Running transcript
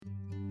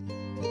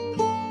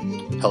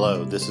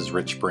Hello, this is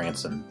Rich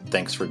Branson.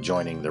 Thanks for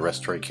joining the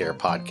Respiratory Care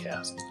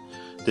Podcast.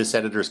 This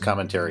editor's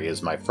commentary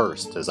is my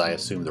first as I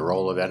assume the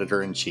role of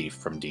editor-in-chief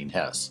from Dean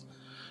Hess.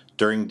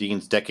 During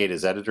Dean's decade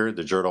as editor,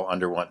 the journal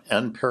underwent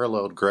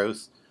unparalleled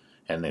growth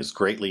and has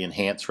greatly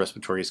enhanced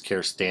respiratory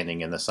care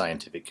standing in the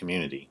scientific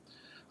community.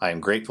 I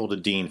am grateful to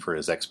Dean for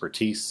his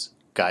expertise,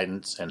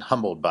 guidance, and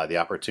humbled by the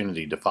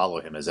opportunity to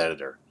follow him as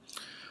editor.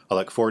 I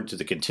look forward to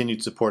the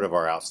continued support of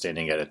our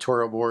outstanding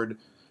editorial board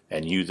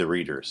and you, the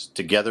readers.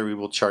 Together we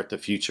will chart the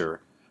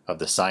future of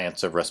the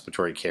science of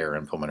respiratory care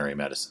and pulmonary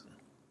medicine.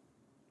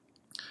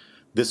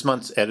 This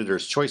month's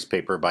Editor's Choice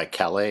paper by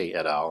Calais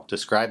et al.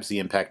 Describes the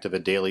impact of a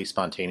daily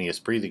spontaneous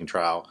breathing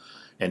trial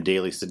and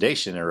daily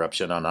sedation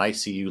interruption on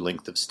ICU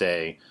length of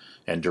stay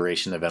and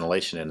duration of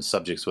ventilation in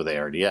subjects with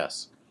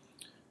ARDS.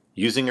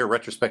 Using a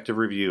retrospective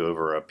review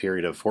over a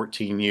period of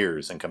 14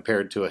 years and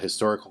compared to a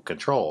historical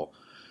control,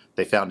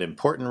 they found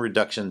important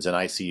reductions in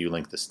ICU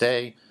length of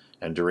stay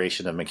and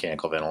duration of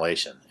mechanical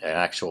ventilation, an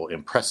actual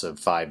impressive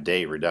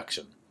 5-day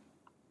reduction.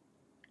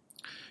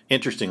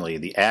 Interestingly,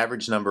 the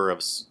average number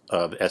of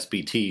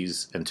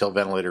SBTs until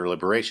ventilator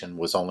liberation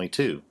was only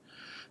 2.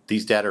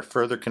 These data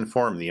further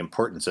confirm the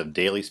importance of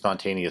daily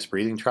spontaneous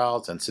breathing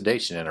trials and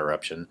sedation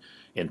interruption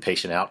in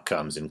patient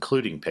outcomes,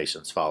 including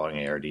patients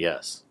following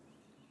ARDS.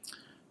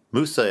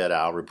 Musa et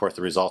al. Report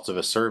the results of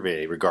a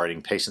survey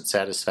regarding patient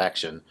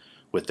satisfaction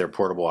with their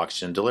portable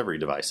oxygen delivery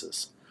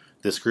devices.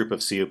 This group of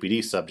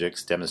COPD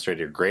subjects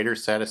demonstrated greater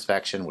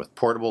satisfaction with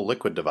portable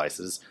liquid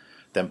devices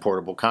than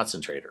portable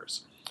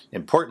concentrators.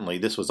 Importantly,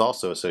 this was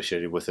also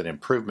associated with an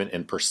improvement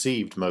in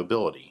perceived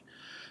mobility.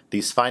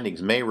 These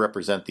findings may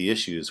represent the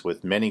issues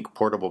with many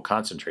portable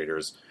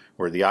concentrators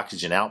where the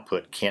oxygen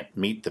output can't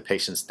meet the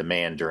patient's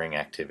demand during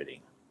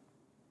activity.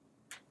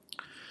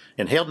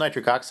 Inhaled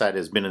nitric oxide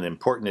has been an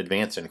important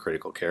advance in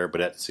critical care,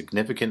 but at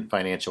significant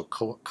financial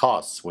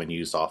costs when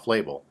used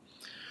off-label.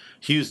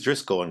 Hughes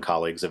Driscoll and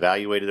colleagues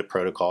evaluated a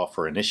protocol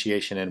for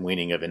initiation and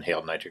weaning of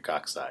inhaled nitric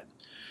oxide.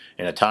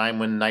 In a time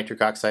when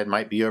nitric oxide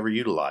might be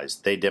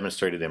overutilized, they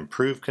demonstrated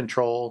improved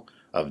control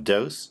of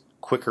dose,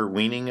 quicker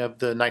weaning of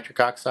the nitric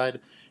oxide,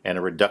 and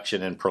a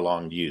reduction in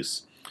prolonged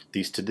use.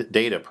 These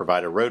data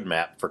provide a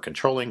roadmap for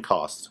controlling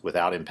costs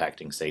without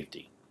impacting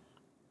safety.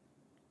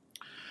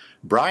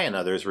 Bry and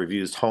others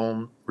reviewed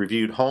home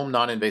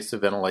non-invasive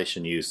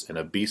ventilation use in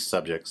obese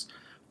subjects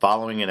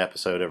following an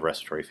episode of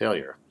respiratory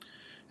failure.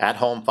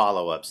 At-home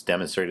follow-ups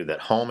demonstrated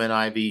that home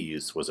NIV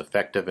use was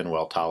effective and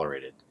well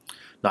tolerated.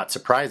 Not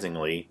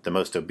surprisingly, the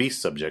most obese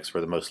subjects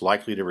were the most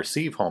likely to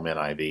receive home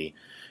NIV,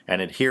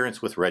 and adherence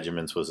with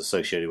regimens was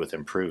associated with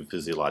improved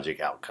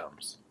physiologic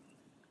outcomes.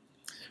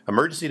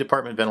 Emergency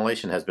department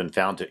ventilation has been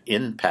found to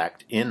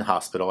impact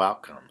in-hospital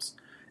outcomes.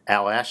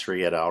 Al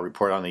Ashry et al.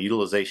 Report on the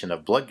utilization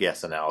of blood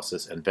gas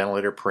analysis and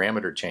ventilator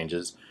parameter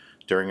changes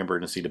during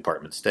emergency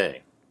department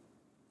stay.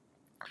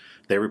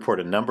 They report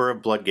a number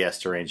of blood gas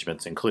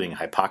derangements, including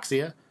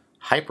hypoxia,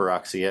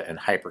 hyperoxia, and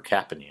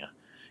hypercapnia.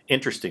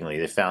 Interestingly,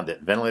 they found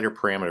that ventilator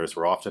parameters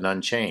were often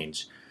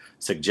unchanged,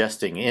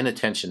 suggesting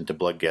inattention to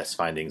blood gas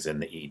findings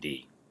in the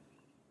ED.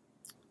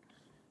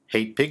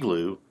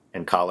 Haight-Piglu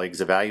and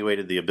colleagues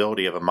evaluated the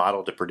ability of a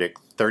model to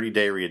predict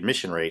 30-day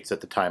readmission rates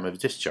at the time of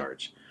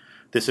discharge.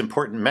 This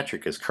important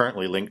metric is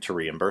currently linked to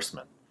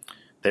reimbursement.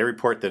 They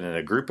report that in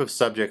a group of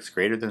subjects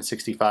greater than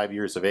 65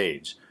 years of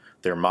age,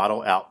 their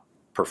model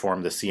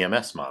outperformed the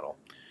CMS model.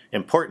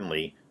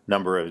 Importantly,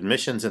 number of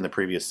admissions in the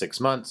previous 6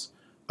 months,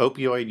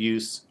 opioid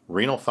use,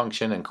 renal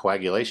function, and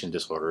coagulation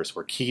disorders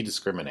were key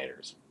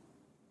discriminators.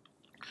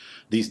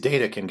 These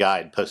data can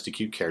guide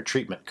post-acute care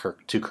treatment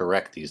to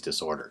correct these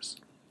disorders.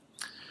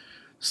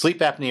 Sleep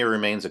apnea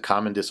remains a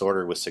common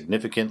disorder with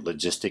significant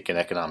logistic and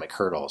economic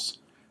hurdles.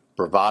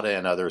 Bravada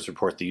and others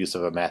report the use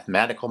of a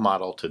mathematical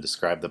model to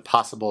describe the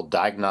possible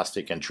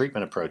diagnostic and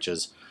treatment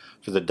approaches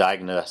for the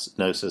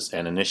diagnosis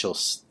and initial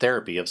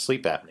therapy of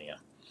sleep apnea.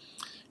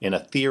 In a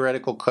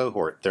theoretical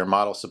cohort, their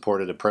model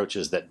supported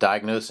approaches that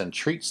diagnose and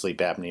treat sleep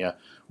apnea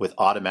with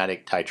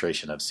automatic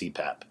titration of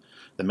CPAP.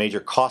 The major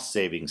cost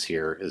savings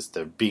here is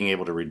being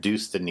able to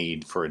reduce the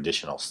need for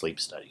additional sleep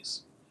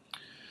studies.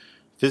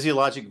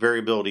 Physiologic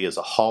variability is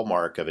a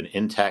hallmark of an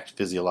intact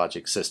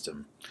physiologic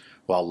system,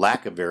 while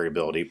lack of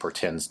variability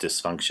portends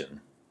dysfunction.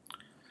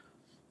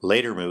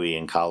 Later-Mui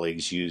and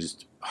colleagues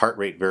used heart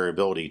rate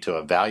variability to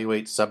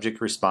evaluate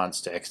subject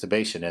response to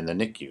extubation in the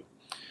NICU.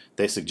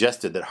 They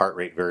suggested that heart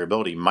rate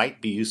variability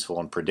might be useful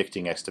in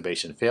predicting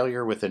extubation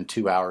failure within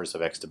 2 hours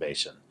of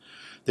extubation.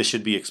 This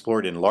should be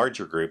explored in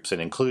larger groups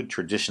and include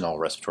traditional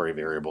respiratory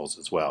variables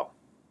as well.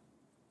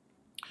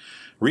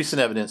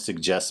 Recent evidence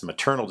suggests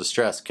maternal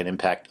distress can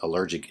impact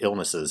allergic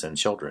illnesses in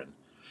children.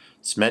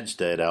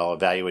 Smejda et al.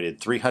 Evaluated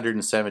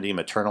 370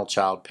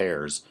 maternal-child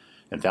pairs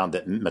and found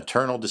that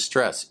maternal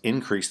distress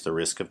increased the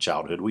risk of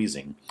childhood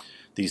wheezing.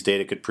 These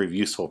data could prove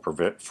useful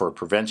for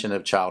prevention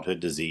of childhood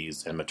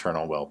disease and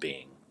maternal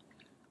well-being.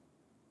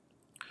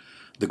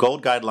 The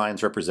GOLD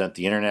guidelines represent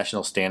the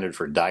international standard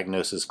for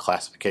diagnosis,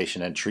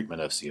 classification, and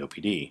treatment of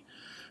COPD.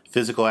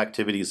 Physical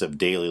activities of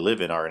daily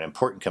living are an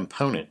important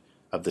component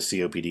of the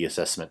COPD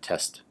assessment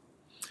test.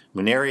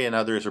 Muneri and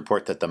others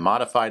report that the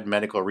Modified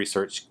Medical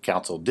Research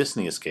Council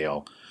dyspnea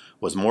scale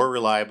was more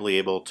reliably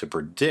able to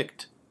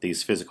predict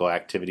these physical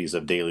activities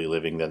of daily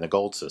living than the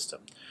GOLD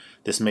system.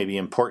 This may be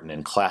important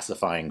in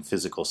classifying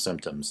physical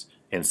symptoms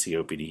in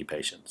COPD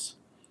patients.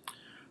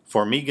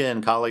 Formiga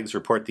and colleagues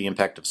report the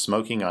impact of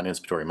smoking on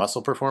inspiratory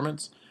muscle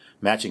performance.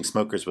 Matching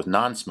smokers with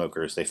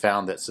non-smokers, they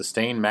found that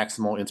sustained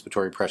maximal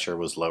inspiratory pressure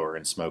was lower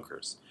in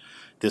smokers.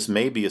 This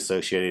may be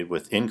associated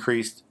with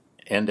increased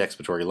end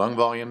expiratory lung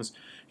volumes,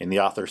 and the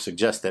author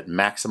suggests that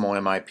maximal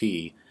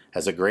MIP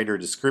has a greater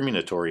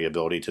discriminatory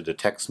ability to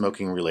detect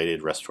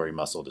smoking-related respiratory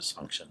muscle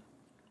dysfunction.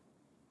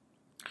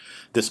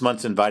 This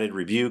month's invited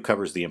review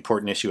covers the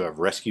important issue of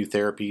rescue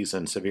therapies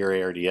in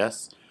severe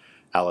ARDS.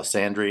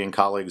 Alessandri and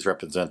colleagues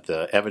represent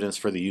the evidence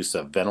for the use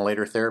of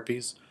ventilator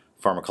therapies,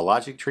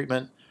 pharmacologic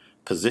treatment,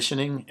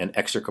 positioning, and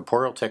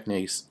extracorporeal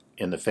techniques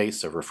in the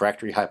face of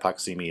refractory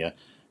hypoxemia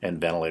and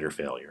ventilator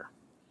failure.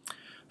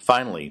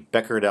 Finally,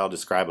 Becker et al.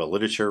 Describe a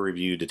literature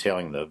review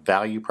detailing the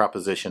value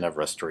proposition of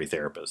respiratory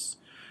therapists.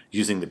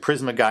 Using the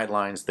PRISMA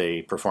guidelines,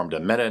 they performed a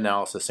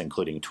meta-analysis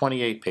including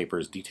 28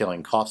 papers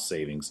detailing cost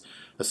savings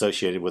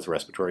associated with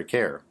respiratory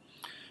care.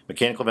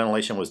 Mechanical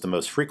ventilation was the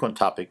most frequent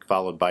topic,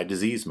 followed by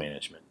disease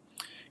management.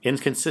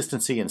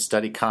 Inconsistency in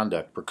study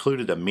conduct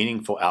precluded a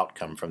meaningful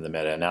outcome from the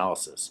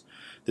meta-analysis.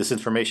 This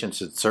information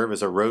should serve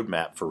as a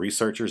roadmap for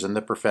researchers in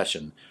the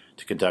profession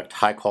to conduct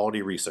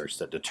high-quality research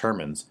that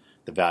determines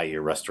the value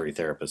respiratory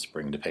therapists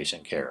bring to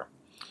patient care.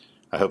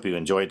 I hope you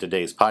enjoyed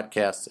today's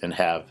podcast and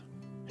have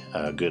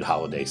a good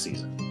holiday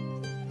season.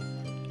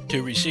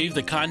 To receive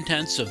the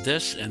contents of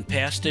this and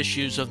past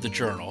issues of the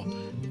journal,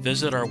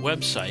 visit our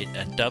website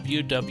at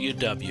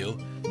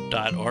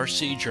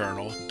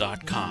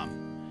www.rcjournal.com.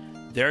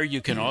 There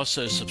you can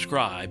also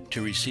subscribe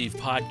to receive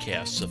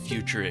podcasts of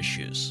future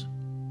issues.